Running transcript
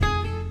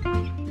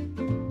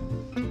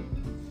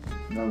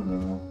don't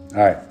know.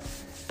 All right.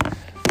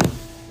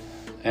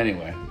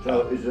 Anyway.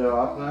 So is it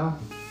off now?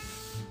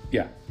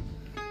 Yeah.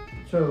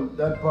 So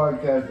that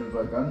podcast was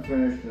like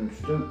unfinished and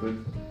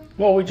stupid.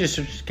 Well, we just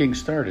getting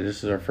started.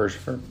 This is our first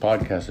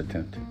podcast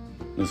attempt.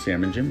 The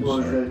Sam and Jim Well,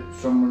 is story. it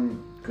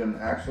someone can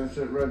access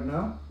it right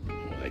now?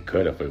 Well, they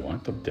could if we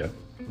want them to.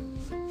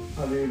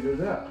 How do you do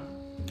that?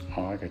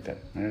 Oh, I got that.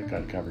 I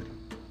got it covered.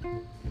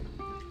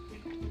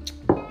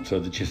 So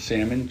the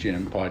Sam and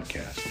Jim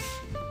podcast.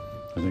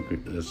 I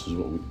think this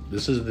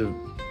is the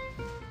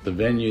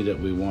venue that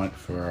we want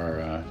for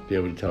our be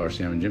able to tell our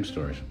Sam and Jim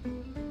stories.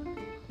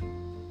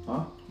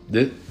 Huh?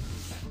 You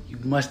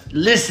must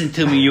listen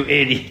to me, you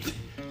idiot.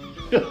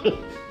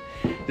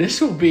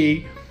 This will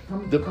be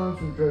I'm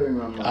concentrating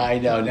on my... I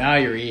know. Now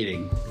you're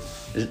eating.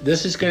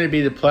 This is going to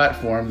be the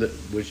platform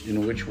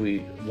in which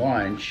we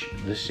launch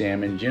the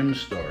Sam and Jim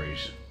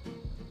stories.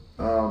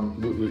 Um...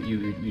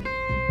 You